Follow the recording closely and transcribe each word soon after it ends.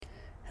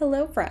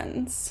Hello,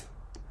 friends,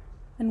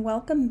 and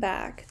welcome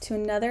back to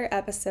another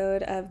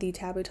episode of the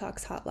Taboo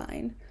Talks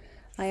Hotline.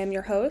 I am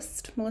your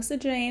host, Melissa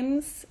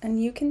James,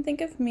 and you can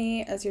think of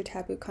me as your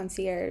taboo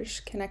concierge,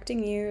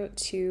 connecting you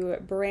to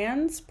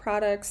brands,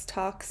 products,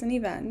 talks, and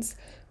events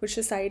which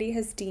society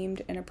has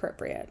deemed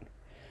inappropriate.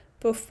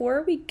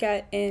 Before we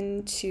get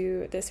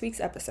into this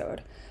week's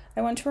episode,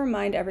 I want to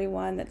remind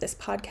everyone that this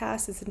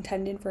podcast is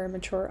intended for a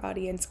mature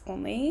audience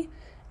only,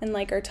 and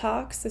like our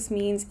talks, this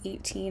means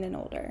 18 and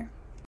older.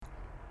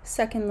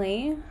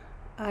 Secondly,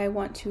 I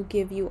want to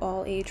give you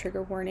all a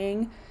trigger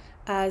warning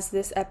as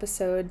this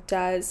episode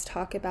does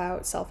talk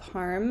about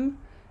self-harm,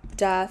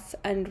 death,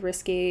 and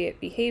risque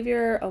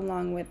behavior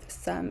along with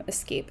some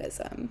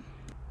escapism.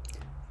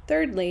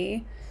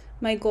 Thirdly,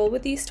 my goal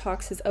with these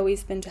talks has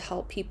always been to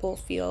help people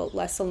feel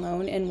less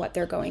alone in what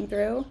they're going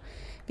through,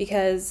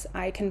 because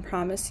I can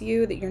promise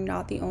you that you're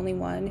not the only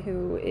one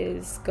who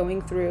is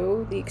going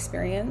through the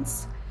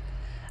experience.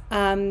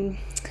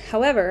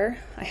 However,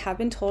 I have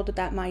been told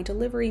that my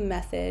delivery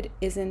method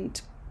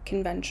isn't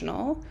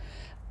conventional.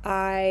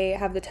 I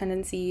have the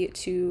tendency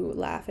to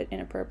laugh at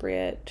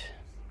inappropriate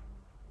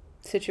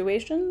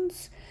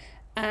situations,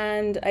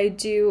 and I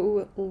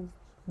do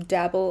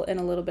dabble in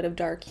a little bit of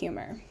dark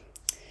humor.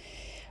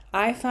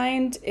 I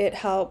find it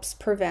helps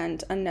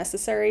prevent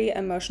unnecessary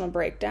emotional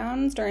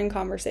breakdowns during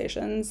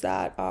conversations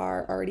that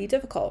are already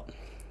difficult.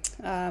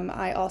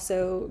 I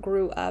also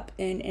grew up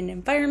in an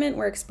environment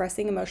where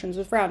expressing emotions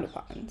was frowned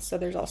upon, so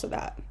there's also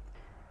that.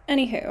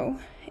 Anywho,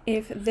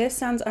 if this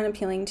sounds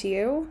unappealing to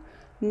you,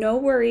 no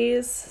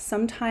worries,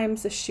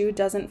 sometimes the shoe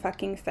doesn't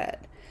fucking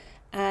fit.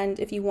 And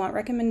if you want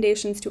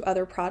recommendations to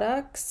other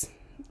podcasts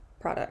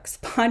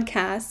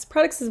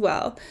as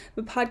well,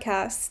 but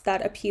podcasts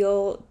that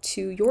appeal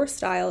to your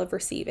style of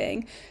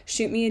receiving,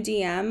 shoot me a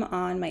DM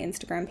on my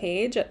Instagram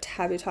page at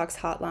Taboo Talks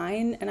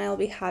Hotline, and I'll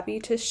be happy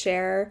to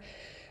share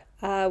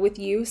with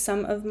you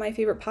some of my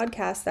favorite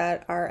podcasts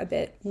that are a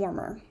bit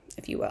warmer,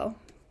 if you will.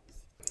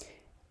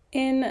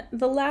 In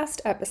the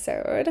last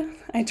episode,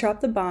 I dropped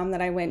the bomb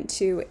that I went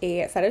to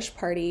a fetish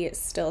party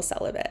still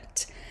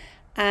celibate.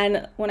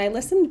 And when I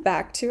listened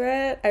back to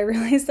it, I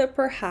realized that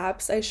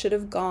perhaps I should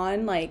have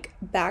gone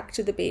back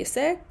to the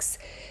basics,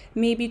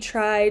 maybe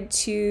tried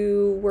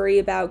to worry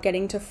about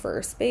getting to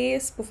first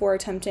base before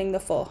attempting the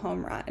full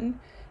home run.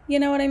 You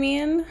know what I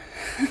mean?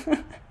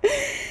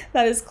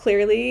 That is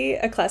clearly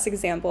a classic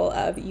example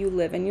of you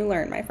live and you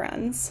learn, my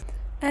friends.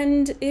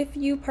 And if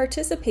you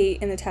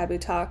participate in the Taboo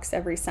Talks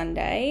every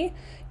Sunday,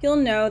 you'll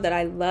know that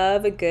I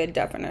love a good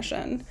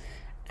definition.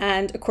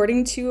 And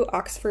according to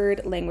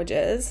Oxford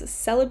Languages,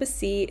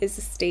 celibacy is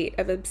a state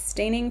of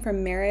abstaining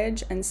from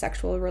marriage and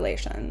sexual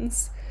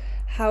relations.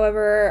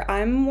 However,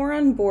 I'm more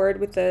on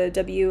board with the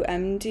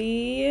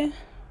WMD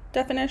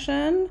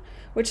definition,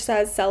 which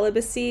says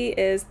celibacy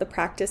is the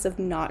practice of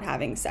not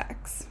having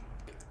sex.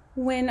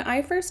 When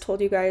I first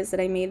told you guys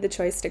that I made the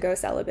choice to go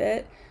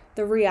celibate,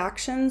 the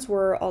reactions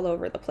were all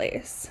over the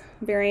place,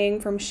 varying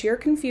from sheer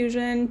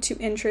confusion to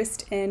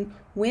interest in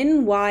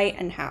when, why,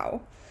 and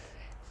how.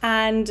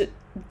 And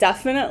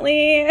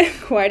definitely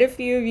quite a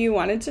few of you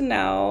wanted to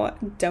know,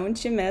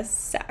 don't you miss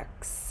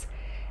sex?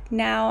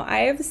 Now,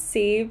 I have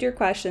saved your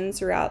questions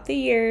throughout the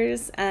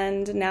years,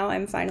 and now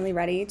I'm finally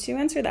ready to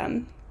answer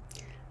them.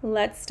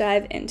 Let's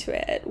dive into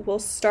it. We'll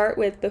start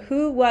with the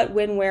who, what,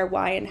 when, where,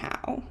 why, and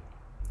how.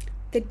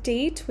 The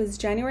date was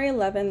January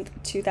 11th,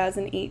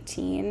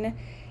 2018.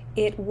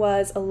 It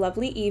was a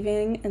lovely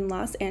evening in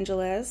Los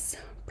Angeles,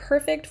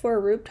 perfect for a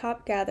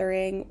rooftop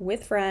gathering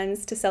with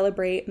friends to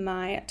celebrate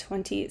my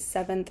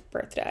 27th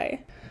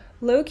birthday.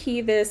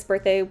 Low-key, this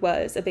birthday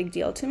was a big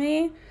deal to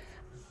me.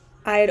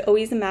 I had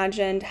always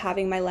imagined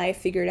having my life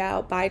figured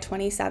out by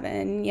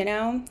 27, you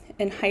know?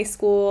 In high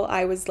school,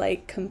 I was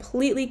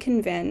completely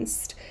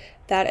convinced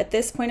that at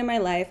this point in my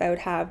life, I would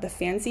have the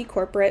fancy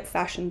corporate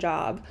fashion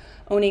job,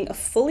 owning a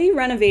fully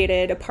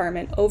renovated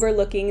apartment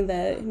overlooking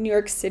the New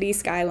York City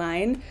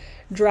skyline,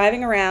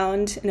 driving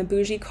around in a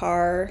bougie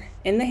car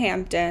in the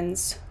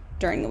Hamptons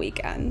during the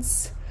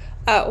weekends.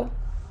 Oh,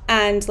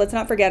 and let's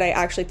not forget, I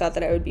actually thought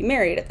that I would be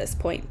married at this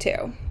point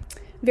too.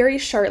 Very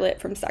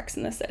Charlotte from Sex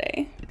and the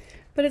City.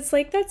 But it's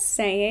like that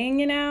saying,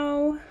 you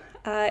know,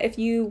 if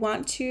you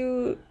want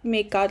to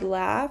make God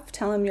laugh,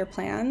 tell him your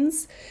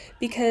plans,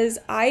 because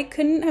I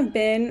couldn't have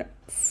been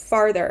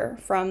farther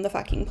from the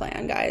fucking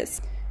plan, guys.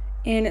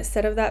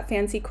 Instead of that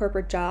fancy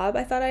corporate job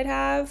I thought I'd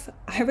have,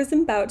 I was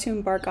about to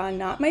embark on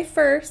not my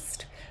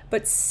first,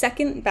 but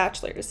second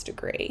bachelor's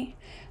degree.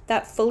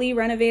 That fully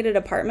renovated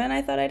apartment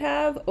I thought I'd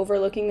have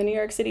overlooking the New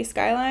York City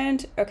skyline.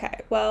 Okay,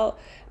 well,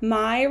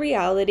 my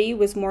reality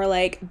was more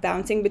like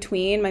bouncing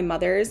between my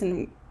mother's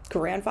and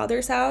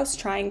grandfather's house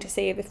trying to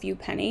save a few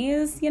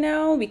pennies, you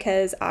know,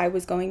 because I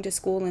was going to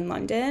school in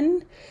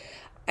London.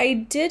 I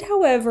did,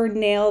 however,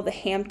 nail the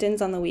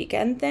Hamptons on the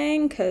weekend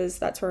thing because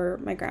that's where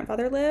my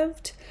grandfather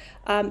lived.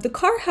 The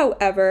car,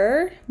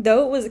 however,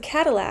 though it was a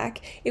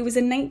Cadillac, it was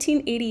a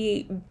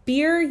 1988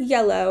 beer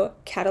yellow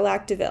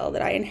Cadillac DeVille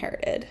that I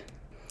inherited.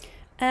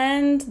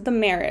 And the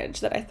marriage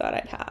that I thought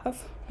I'd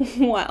have.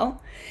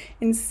 Well,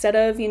 instead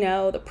of,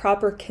 the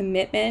proper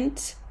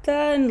commitment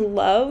and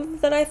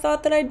love that I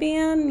thought that I'd be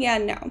in,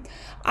 no.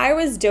 I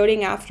was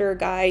doting after a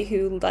guy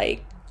who,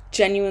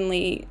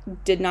 genuinely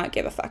did not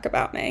give a fuck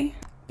about me.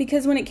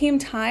 Because when it came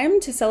time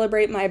to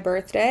celebrate my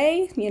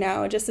birthday,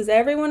 just as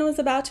everyone was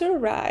about to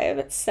arrive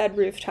at said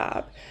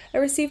rooftop, I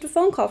received a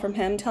phone call from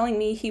him telling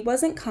me he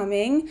wasn't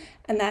coming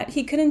and that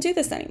he couldn't do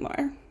this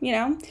anymore.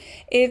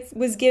 It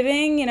was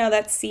giving,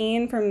 that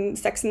scene from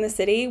Sex and the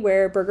City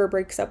where Berger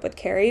breaks up with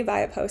Carrie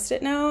via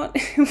Post-it note.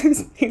 It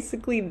was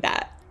basically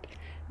that.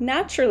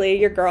 Naturally,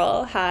 your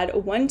girl had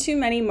one too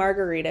many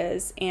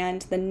margaritas,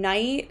 and the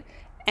night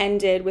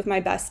ended with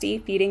my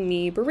bestie feeding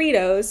me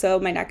burritos, so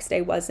my next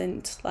day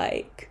wasn't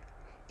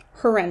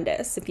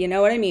horrendous, if you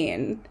know what I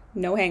mean.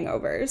 No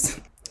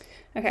hangovers.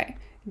 Okay,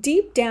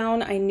 deep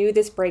down, I knew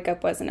this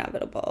breakup was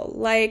inevitable.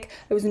 I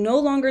was no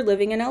longer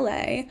living in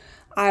LA.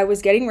 I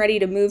was getting ready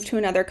to move to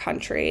another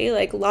country.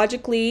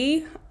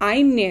 Logically,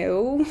 I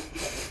knew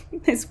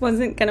this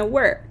wasn't gonna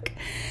work.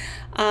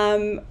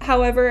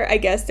 However, I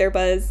guess there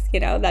was,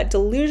 that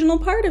delusional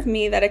part of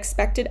me that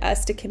expected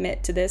us to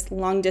commit to this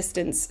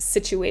long-distance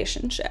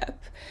situationship.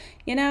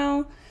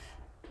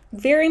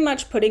 Very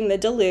much putting the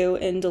delu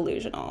in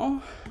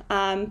delusional.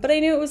 But I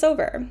knew it was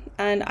over,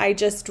 and I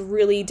just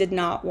really did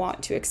not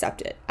want to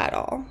accept it at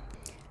all.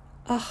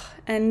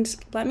 And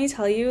let me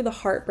tell you, the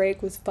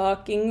heartbreak was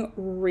fucking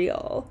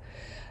real.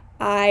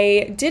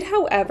 I did,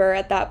 however,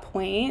 at that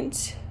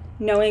point,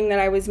 knowing that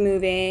I was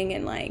moving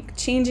and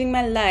changing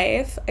my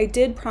life, I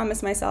did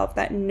promise myself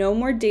that no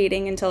more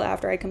dating until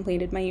after I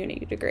completed my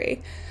uni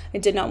degree. I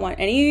did not want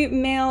any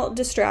male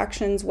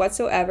distractions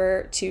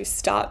whatsoever to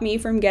stop me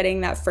from getting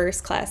that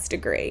first-class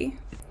degree.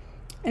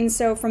 And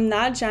so from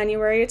that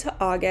January to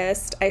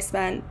August, I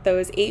spent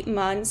those 8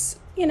 months,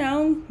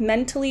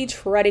 mentally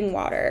treading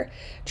water,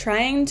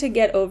 trying to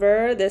get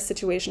over this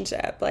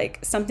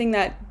situationship, something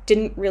that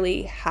didn't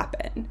really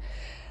happen.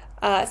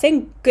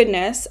 Thank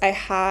goodness I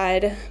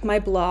had my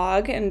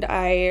blog, and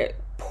I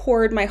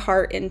poured my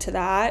heart into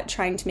that,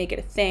 trying to make it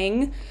a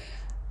thing.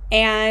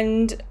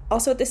 And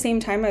also at the same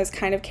time, I was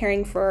kind of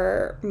caring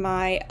for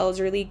my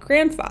elderly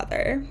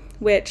grandfather,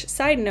 which,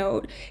 side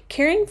note,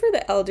 caring for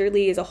the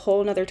elderly is a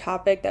whole nother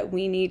topic that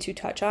we need to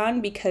touch on,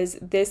 because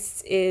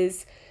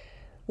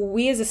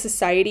we as a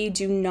society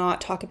do not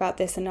talk about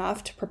this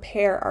enough to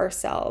prepare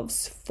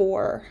ourselves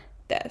for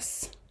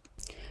this.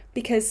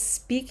 Because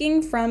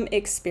speaking from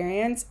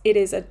experience, it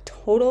is a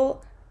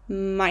total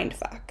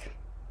mindfuck.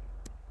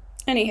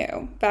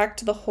 Anywho, back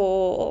to the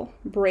whole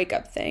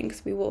breakup thing,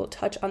 because we will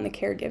touch on the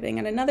caregiving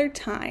at another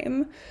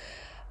time.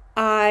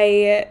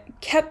 I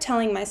kept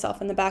telling myself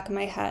in the back of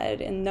my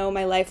head, and though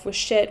my life was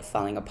shit,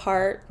 falling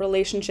apart,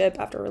 relationship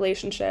after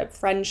relationship,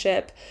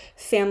 friendship,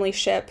 family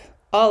ship,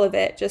 all of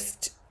it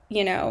just,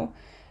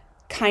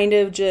 kind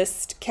of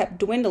just kept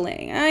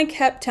dwindling. I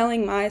kept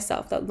telling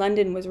myself that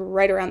London was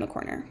right around the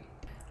corner.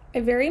 I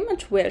very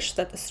much wish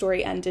that the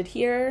story ended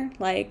here.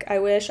 I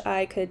wish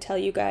I could tell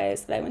you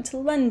guys that I went to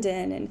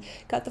London and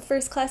got the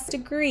first-class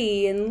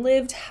degree and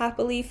lived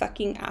happily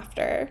fucking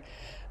after.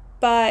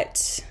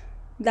 But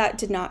that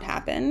did not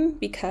happen,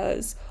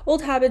 because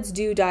old habits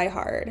do die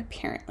hard,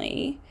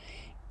 apparently.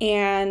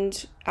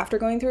 And after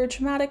going through a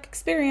traumatic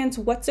experience,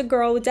 what's a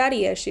girl with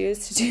daddy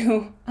issues to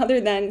do other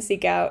than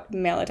seek out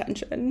male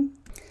attention?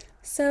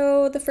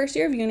 So the first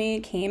year of uni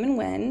came and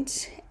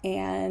went,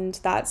 and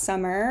that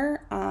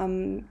summer,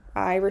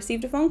 I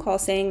received a phone call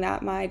saying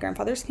that my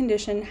grandfather's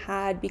condition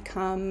had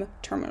become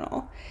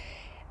terminal.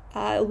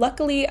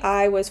 Luckily,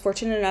 I was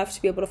fortunate enough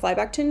to be able to fly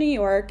back to New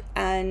York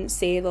and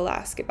say the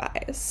last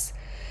goodbyes.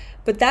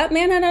 But that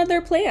man had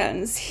other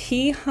plans.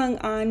 He hung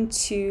on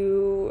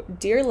to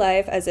dear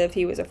life as if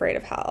he was afraid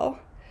of hell.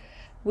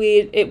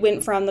 It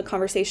went from the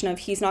conversation of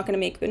he's not going to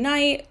make the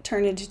night,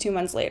 turned into 2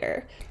 months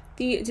later.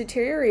 The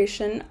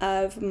deterioration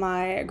of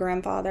my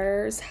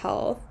grandfather's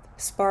health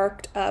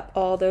sparked up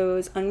all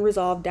those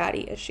unresolved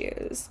daddy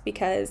issues,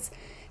 because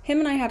him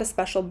and I had a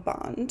special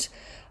bond.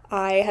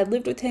 I had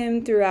lived with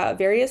him throughout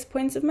various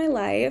points of my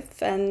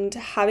life, and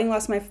having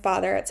lost my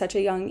father at such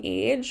a young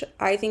age,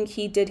 I think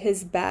he did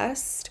his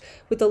best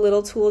with the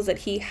little tools that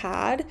he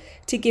had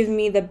to give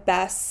me the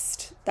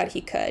best that he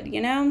could,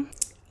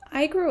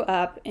 I grew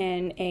up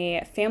in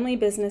a family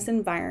business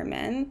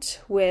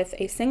environment with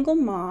a single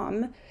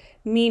mom,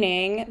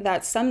 meaning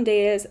that some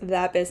days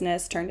that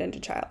business turned into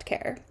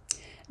childcare.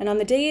 And on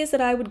the days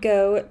that I would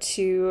go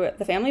to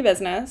the family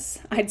business,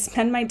 I'd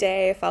spend my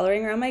day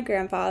following around my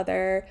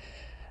grandfather,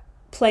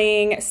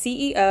 playing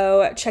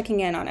CEO,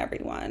 checking in on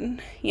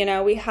everyone.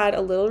 We had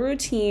a little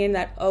routine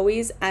that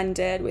always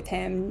ended with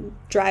him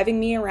driving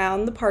me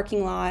around the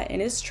parking lot in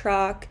his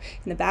truck,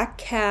 in the back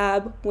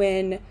cab,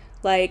 when,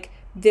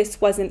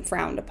 this wasn't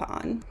frowned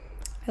upon.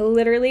 I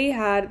literally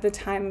had the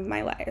time of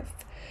my life.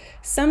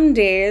 Some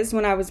days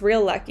when I was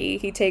real lucky,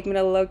 he'd take me to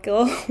the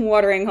local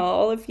watering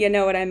hole, if you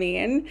know what I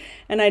mean,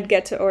 and I'd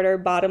get to order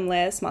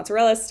bottomless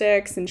mozzarella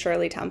sticks and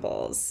Shirley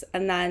Temples.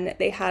 And then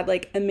they had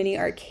like a mini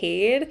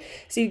arcade,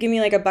 so you'd give me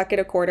like a bucket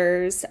of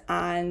quarters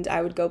and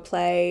I would go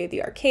play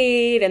the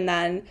arcade and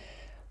then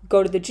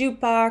go to the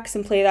jukebox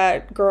and play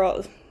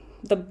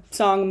the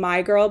song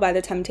My Girl by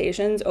The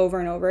Temptations over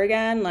and over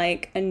again,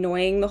 like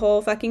annoying the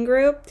whole fucking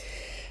group.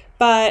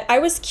 But I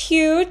was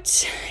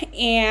cute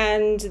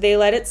and they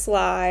let it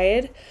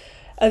slide.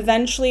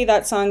 Eventually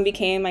that song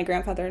became my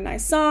grandfather and I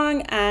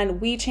song,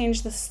 and we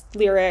changed the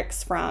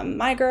lyrics from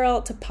My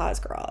Girl to Pa's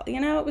Girl.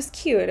 You know, it was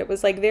cute. It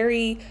was like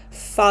very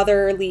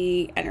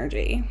fatherly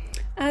energy.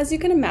 As you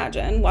can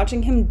imagine,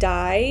 watching him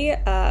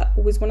die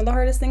was one of the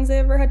hardest things I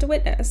ever had to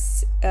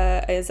witness.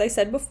 As I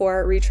said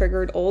before, it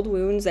re-triggered old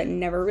wounds that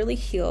never really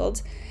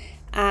healed.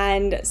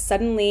 And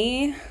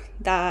suddenly,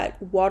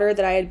 that water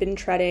that I had been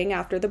treading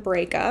after the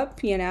breakup,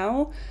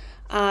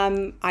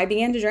 I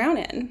began to drown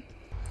in.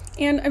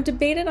 And I've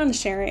debated on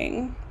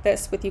sharing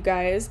this with you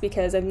guys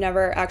because I've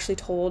never actually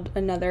told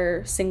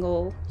another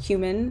single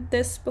human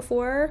this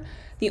before.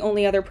 The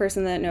only other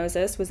person that knows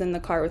this was in the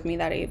car with me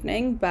that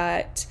evening,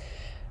 but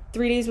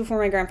 3 days before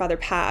my grandfather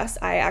passed,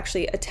 I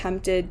actually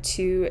attempted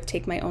to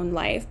take my own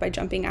life by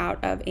jumping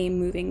out of a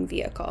moving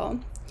vehicle.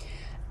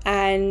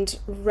 And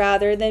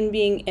rather than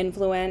being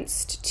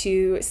influenced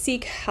to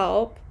seek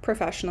help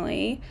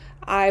professionally,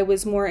 I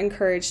was more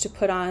encouraged to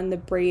put on the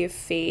brave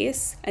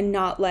face and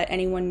not let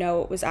anyone know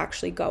what was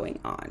actually going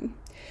on.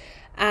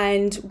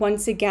 And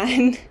once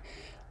again,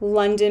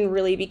 London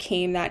really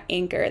became that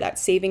anchor, that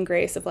saving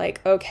grace of like,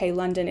 okay,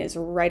 London is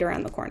right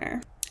around the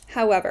corner.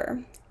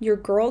 However, your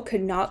girl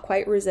could not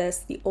quite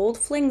resist the old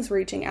flings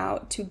reaching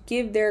out to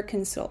give their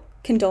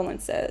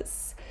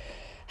condolences.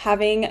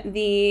 Having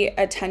the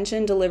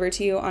attention delivered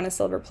to you on a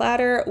silver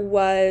platter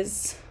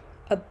was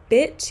a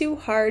bit too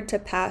hard to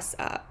pass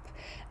up.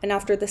 And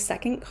after the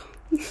second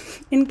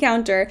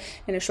encounter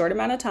in a short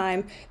amount of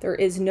time, there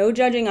is no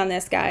judging on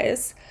this,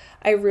 guys.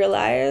 I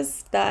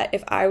realized that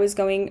if I was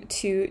going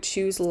to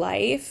choose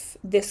life,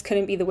 this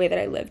couldn't be the way that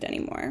I lived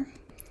anymore.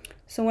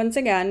 So once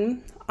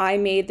again, I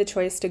made the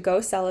choice to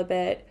go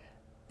celibate,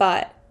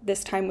 but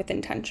this time with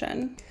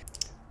intention.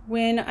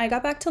 When I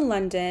got back to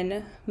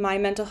London, my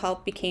mental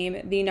health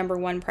became the number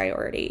one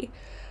priority.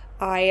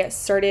 I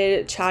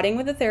started chatting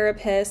with a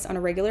therapist on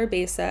a regular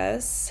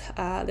basis.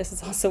 This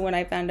is also when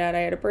I found out I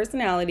had a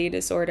personality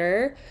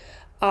disorder.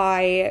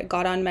 I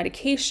got on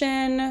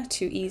medication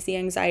to ease the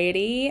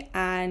anxiety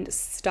and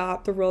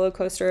stop the roller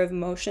coaster of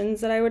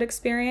emotions that I would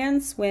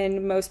experience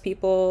when most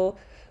people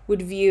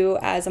would view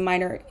as a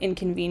minor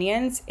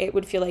inconvenience. It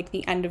would feel like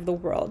the end of the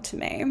world to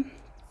me.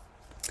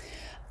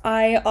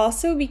 I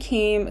also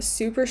became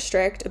super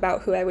strict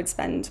about who I would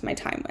spend my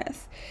time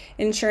with,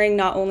 ensuring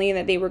not only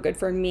that they were good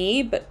for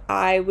me, but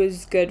I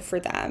was good for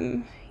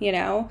them,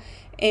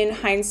 In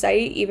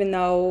hindsight, even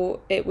though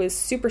it was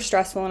super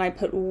stressful and I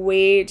put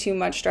way too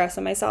much stress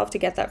on myself to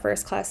get that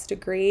first class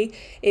degree,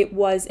 it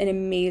was an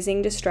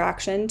amazing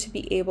distraction to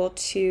be able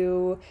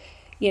to,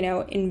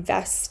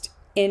 invest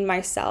in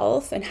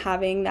myself and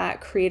having that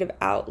creative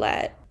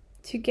outlet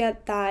to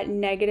get that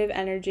negative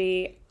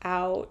energy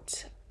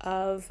out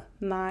of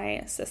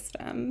my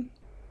system.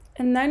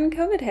 And then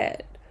COVID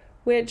hit,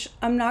 which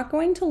I'm not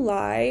going to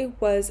lie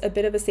was a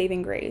bit of a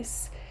saving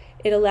grace.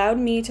 It allowed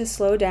me to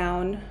slow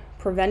down,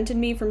 prevented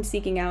me from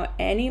seeking out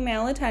any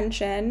male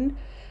attention.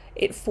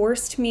 It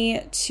forced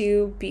me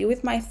to be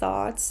with my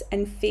thoughts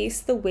and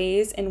face the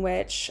ways in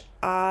which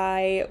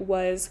I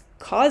was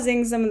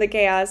causing some of the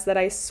chaos that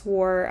I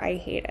swore I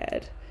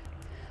hated.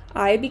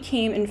 I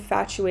became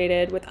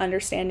infatuated with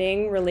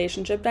understanding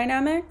relationship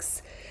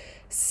dynamics.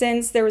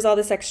 Since there was all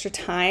this extra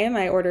time,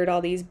 I ordered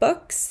all these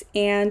books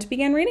and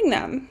began reading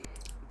them.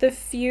 The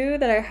few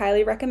that I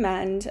highly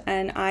recommend,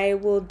 and I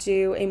will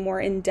do a more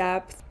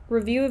in-depth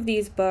review of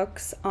these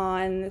books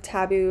on the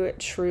Taboo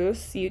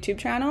Truth YouTube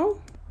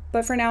channel,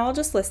 but for now I'll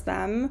just list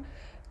them.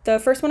 The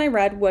first one I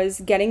read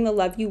was Getting the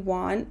Love You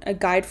Want, A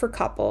Guide for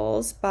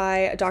Couples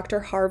by Dr.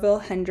 Harville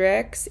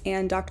Hendricks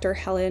and Dr.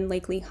 Helen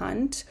Lakely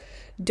Hunt.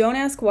 Don't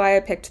ask why I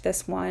picked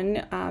this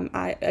one.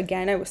 I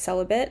was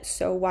celibate,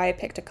 so why I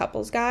picked a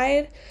couples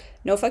guide,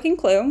 no fucking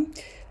clue.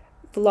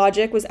 The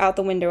logic was out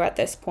the window at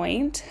this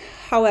point.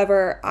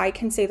 However, I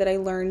can say that I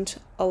learned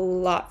a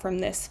lot from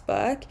this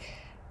book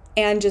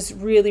and just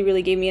really,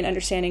 really gave me an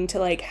understanding to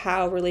like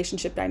how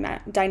relationship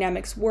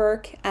dynamics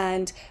work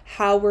and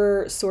how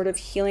we're sort of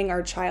healing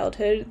our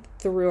childhood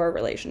through our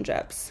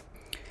relationships.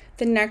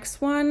 The next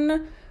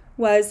one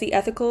was The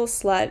Ethical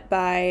Slut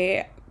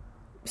by,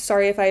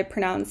 sorry if I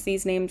pronounce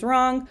these names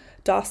wrong,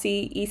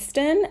 Dossie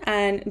Easton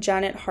and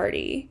Janet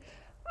Hardy.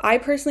 I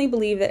personally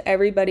believe that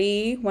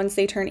everybody, once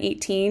they turn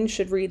 18,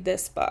 should read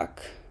this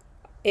book.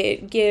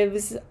 It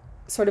gives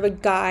sort of a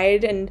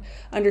guide and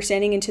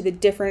understanding into the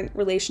different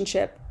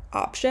relationship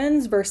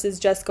options versus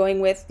just going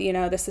with,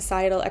 the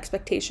societal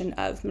expectation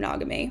of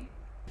monogamy.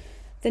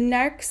 The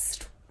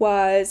next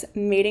was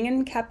Mating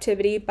in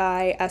Captivity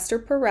by Esther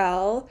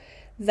Perel.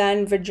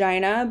 then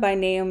Vagina by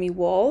Naomi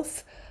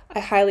Wolf. I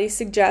highly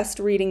suggest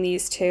reading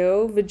these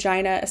two.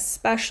 Vagina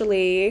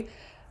especially,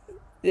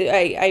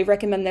 I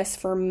recommend this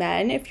for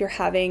men if you're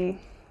having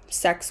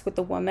sex with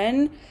a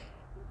woman.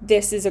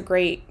 This is a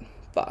great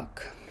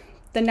book.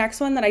 The next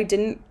one that I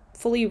didn't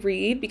fully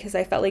read because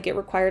I felt like it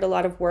required a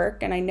lot of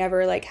work and I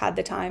never had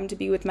the time to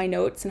be with my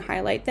notes and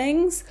highlight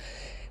things,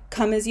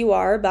 Come As You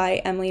Are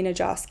by Emily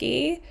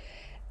Nagoski.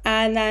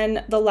 And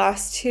then the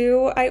last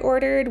two I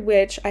ordered,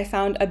 which I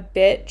found a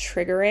bit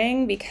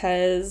triggering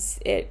because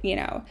it,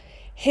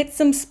 hit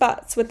some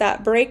spots with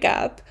that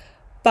breakup.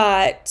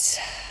 But,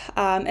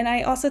 and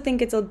I also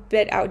think it's a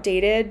bit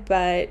outdated,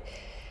 but,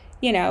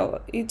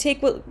 you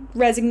take what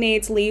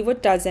resonates, leave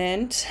what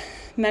doesn't.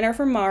 Men Are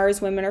From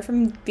Mars, Women Are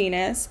From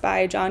Venus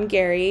by John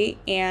Gary,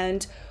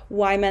 and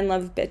Why Men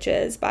Love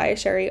Bitches by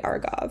Sherry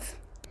Argov.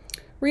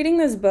 Reading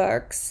those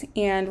books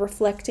and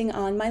reflecting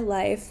on my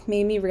life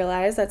made me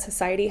realize that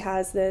society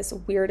has this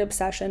weird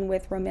obsession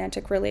with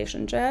romantic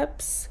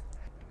relationships.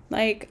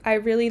 I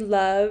really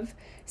love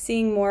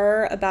seeing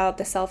more about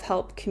the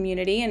self-help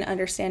community and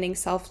understanding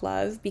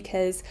self-love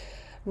because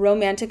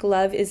romantic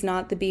love is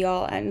not the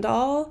be-all,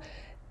 end-all.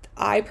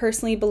 I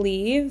personally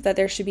believe that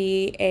there should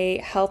be a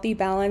healthy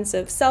balance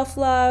of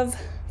self-love,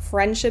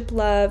 friendship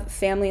love,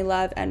 family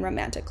love, and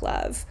romantic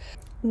love.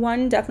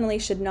 One definitely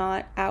should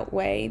not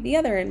outweigh the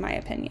other, in my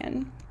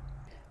opinion.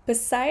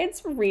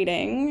 Besides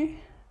reading,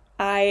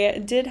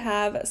 I did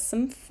have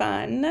some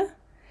fun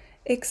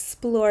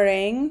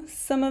exploring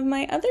some of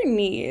my other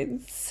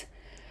needs.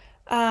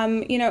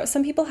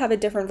 Some people have a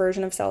different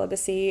version of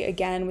celibacy,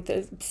 again, with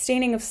the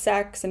abstaining of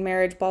sex and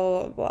marriage,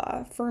 blah, blah,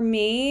 blah. For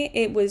me,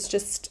 it was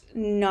just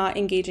not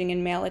engaging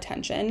in male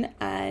attention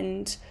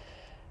and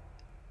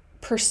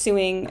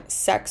pursuing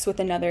sex with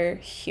another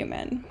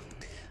human.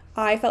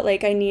 I felt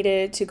like I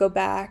needed to go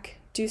back,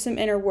 do some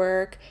inner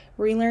work,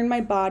 relearn my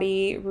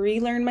body,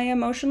 relearn my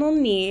emotional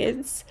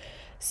needs.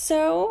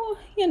 So,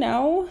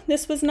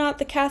 this was not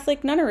the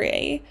Catholic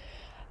nunnery.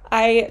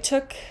 I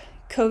took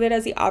COVID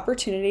as the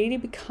opportunity to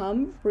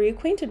become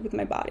reacquainted with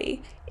my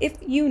body, if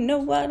you know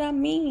what I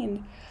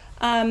mean.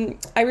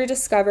 I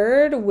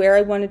rediscovered where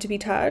I wanted to be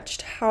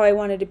touched, how I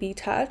wanted to be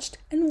touched,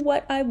 and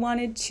what I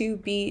wanted to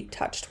be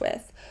touched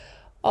with.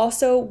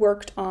 Also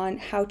worked on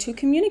how to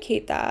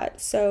communicate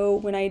that. So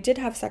when I did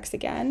have sex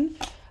again,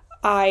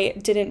 I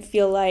didn't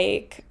feel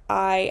like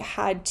I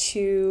had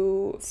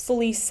to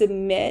fully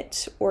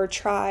submit or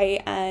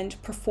try and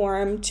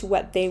perform to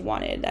what they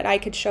wanted, that I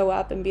could show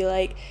up and be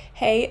like,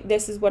 hey,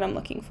 this is what I'm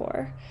looking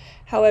for.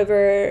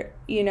 However,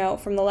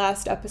 from the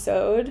last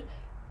episode,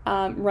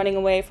 running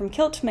away from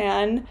Kilt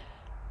Man,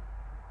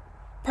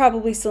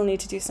 probably still need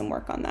to do some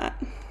work on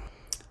that.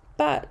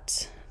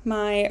 But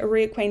my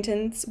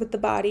reacquaintance with the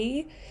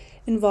body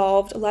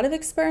involved a lot of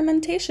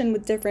experimentation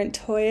with different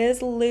toys,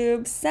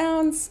 lubes,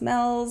 sounds,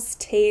 smells,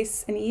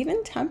 tastes, and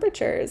even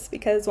temperatures,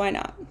 because why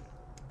not?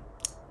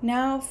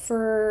 Now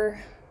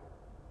for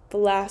the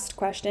last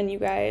question you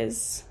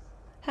guys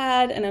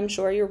had, and I'm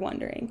sure you're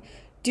wondering,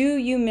 do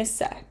you miss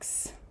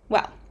sex?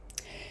 Well,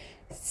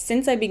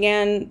 since I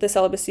began the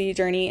celibacy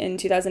journey in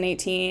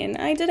 2018,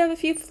 I did have a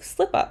few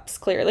slip-ups,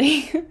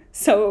 clearly.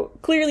 So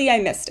clearly I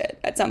missed it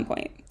at some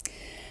point.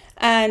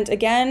 And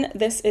again,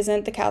 this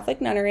isn't the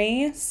Catholic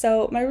nunnery,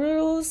 so my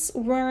rules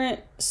weren't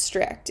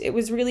strict. It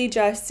was really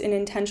just an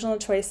intentional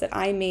choice that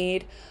I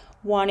made,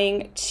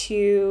 wanting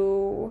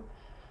to,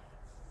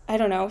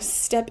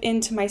 step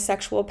into my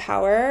sexual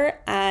power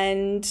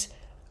and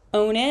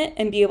own it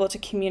and be able to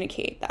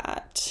communicate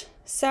that.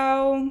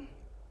 So,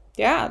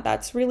 yeah,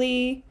 that's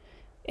really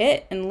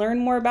it, and learn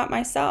more about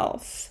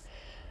myself.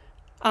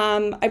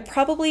 I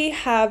probably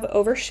have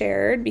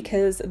overshared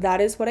because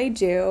that is what I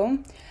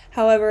do.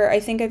 However, I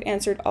think I've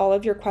answered all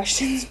of your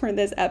questions for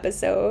this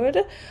episode.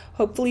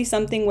 Hopefully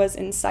something was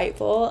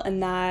insightful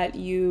and that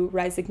you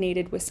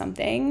resonated with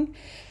something.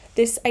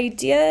 This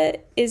idea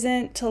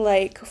isn't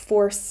to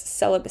force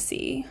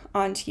celibacy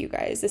onto you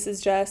guys. This is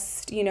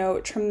just,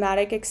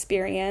 traumatic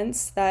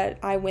experience that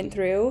I went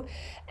through,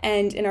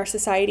 and in our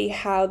society,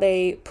 how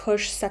they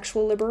push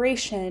sexual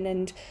liberation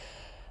and,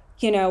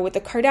 with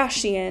the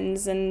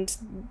Kardashians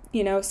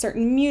and,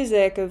 certain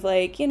music of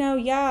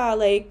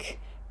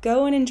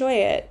go and enjoy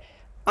it.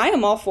 I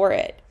am all for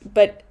it,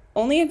 but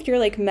only if you're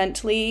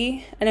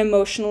mentally and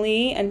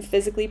emotionally and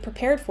physically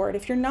prepared for it.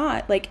 If you're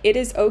not, it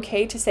is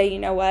okay to say, you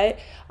know what,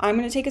 I'm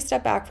going to take a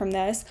step back from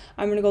this.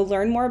 I'm going to go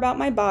learn more about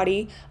my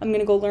body. I'm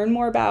going to go learn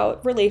more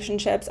about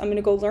relationships. I'm going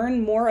to go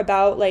learn more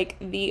about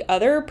the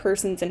other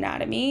person's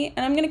anatomy,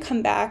 and I'm going to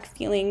come back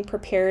feeling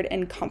prepared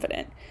and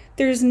confident.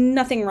 There's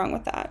nothing wrong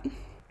with that.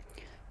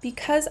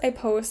 Because I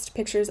post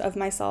pictures of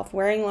myself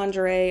wearing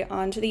lingerie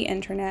onto the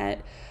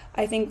internet,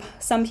 I think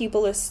some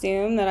people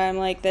assume that I'm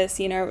this,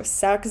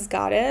 sex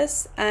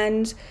goddess,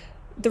 and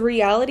the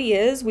reality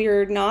is we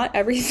are not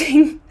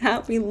everything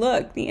that we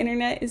look. The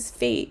internet is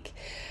fake.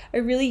 I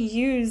really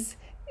use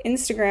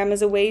Instagram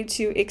as a way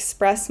to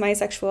express my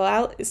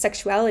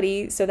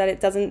sexuality so that it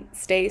doesn't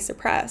stay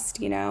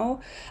suppressed,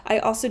 I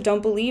also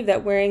don't believe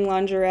that wearing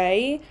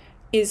lingerie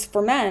is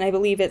for men. I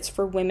believe it's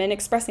for women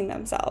expressing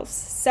themselves.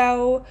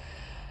 So,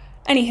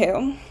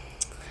 anywho,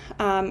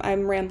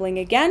 I'm rambling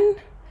again.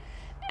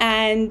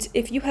 And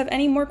if you have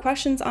any more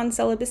questions on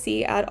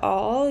celibacy at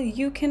all,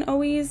 you can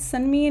always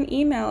send me an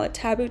email at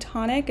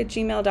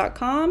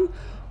tabootonic@gmail.com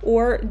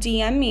or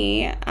DM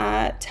me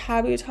at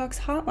Taboo Talks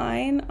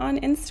Hotline on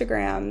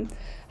Instagram.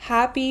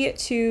 Happy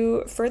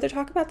to further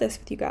talk about this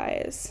with you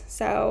guys.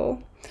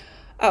 So,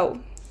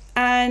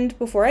 and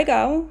before I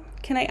go,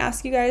 can I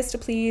ask you guys to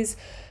please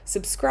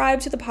subscribe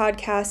to the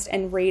podcast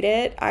and rate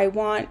it? I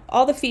want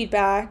all the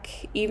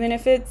feedback, even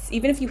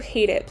if you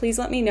hate it, please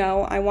let me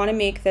know. I want to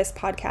make this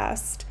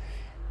podcast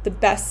the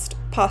best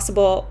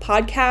possible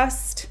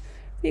podcast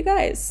for you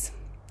guys.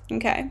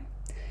 Okay.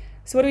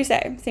 So what do we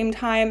say? Same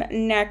time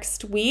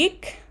next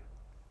week.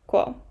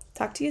 Cool.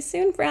 Talk to you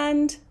soon,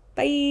 friend.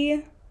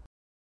 Bye.